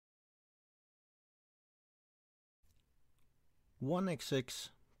1xx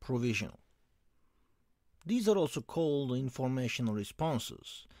provisional. These are also called informational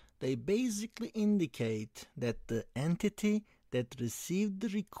responses. They basically indicate that the entity that received the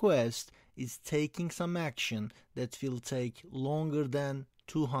request is taking some action that will take longer than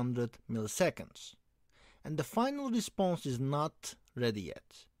 200 milliseconds. And the final response is not ready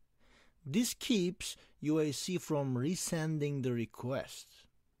yet. This keeps UAC from resending the request.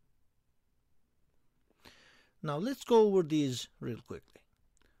 Now let's go over these real quickly.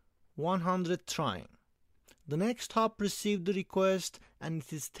 100 trying. The next hop received the request and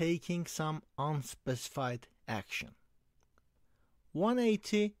it is taking some unspecified action.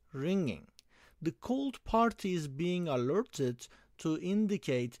 180 ringing. The called party is being alerted to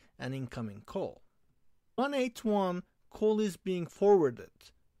indicate an incoming call. 181 call is being forwarded.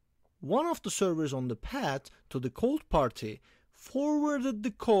 One of the servers on the path to the called party forwarded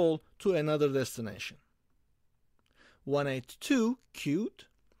the call to another destination. 182 queued.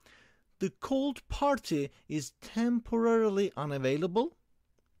 The called party is temporarily unavailable,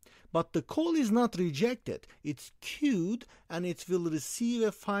 but the call is not rejected. It's queued and it will receive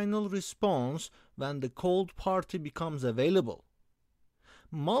a final response when the called party becomes available.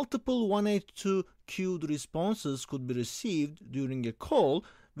 Multiple 182 queued responses could be received during a call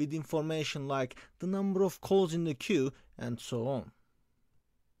with information like the number of calls in the queue and so on.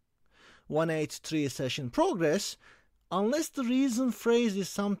 183 session progress. Unless the reason phrase is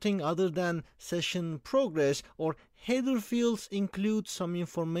something other than session progress or header fields include some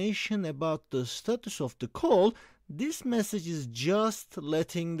information about the status of the call, this message is just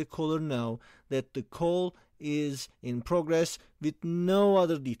letting the caller know that the call is in progress with no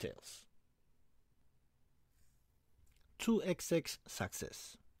other details. 2xx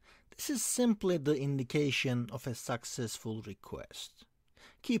success. This is simply the indication of a successful request.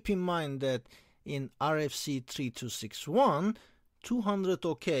 Keep in mind that in RFC 3261, 200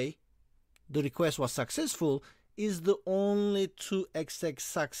 OK, the request was successful, is the only 2xx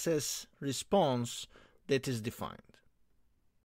success response that is defined.